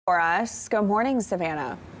For us. Good morning,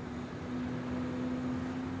 Savannah.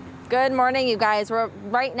 Good morning, you guys.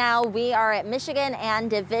 Right now we are at Michigan and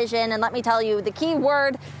Division, and let me tell you, the key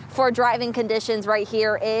word for driving conditions right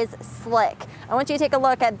here is slick. I want you to take a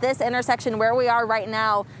look at this intersection where we are right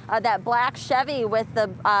now. That black Chevy with the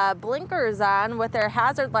blinkers on, with their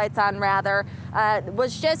hazard lights on rather,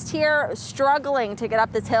 was just here struggling to get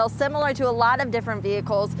up this hill, similar to a lot of different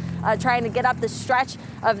vehicles trying to get up the stretch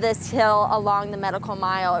of this hill along the Medical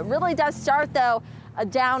Mile. It really does start though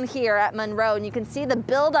down here at Monroe, and you can see the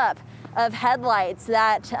buildup of headlights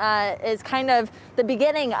that is kind of the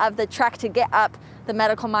beginning of the trek to get up the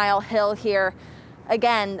Medical Mile hill here.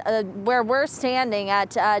 Again, where we're standing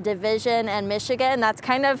at Division and Michigan, that's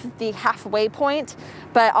kind of the halfway point,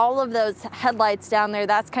 but all of those headlights down there,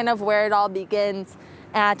 that's kind of where it all begins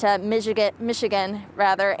at Michigan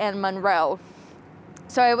rather, and Monroe.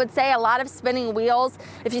 So I would say a lot of spinning wheels.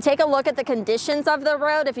 If you take a look at the conditions of the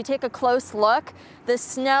road, if you take a close look, the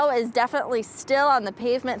snow is definitely still on the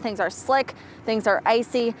pavement. Things are slick, things are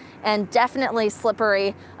icy, and definitely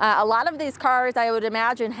slippery. A lot of these cars, I would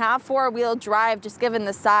imagine, have four-wheel drive just given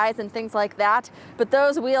the size and things like that, but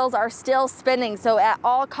those wheels are still spinning. So at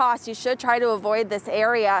all costs, you should try to avoid this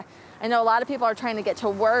area. I know a lot of people are trying to get to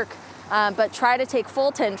work, but try to take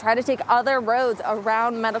Fulton, try to take other roads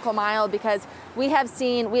around Medical Mile, because we have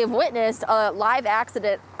witnessed a live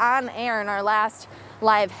accident on air in our last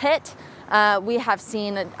live hit. We have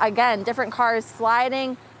seen, again, different cars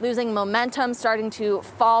sliding, losing momentum, starting to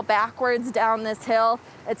fall backwards down this hill.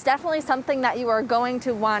 It's definitely something that you are going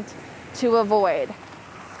to want to avoid.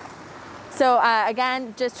 So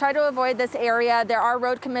again, just try to avoid this area. There are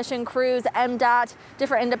road commission crews, MDOT,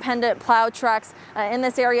 different independent plow trucks in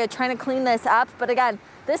this area trying to clean this up. But again,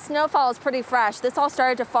 this snowfall is pretty fresh. This all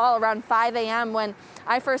started to fall around 5 a.m. when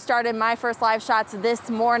I first started my first live shots this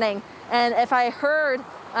morning. And if I heard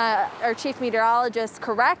our chief meteorologist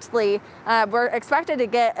correctly, we're expected to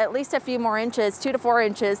get at least a few more inches, 2 to 4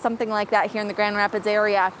 inches, something like that here in the Grand Rapids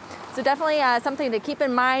area. So definitely something to keep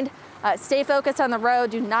in mind. Stay focused on the road.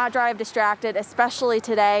 Do not drive distracted, especially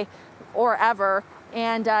today or ever.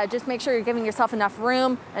 And just make sure you're giving yourself enough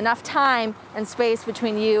room, enough time and space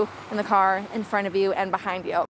between you and the car in front of you and behind you.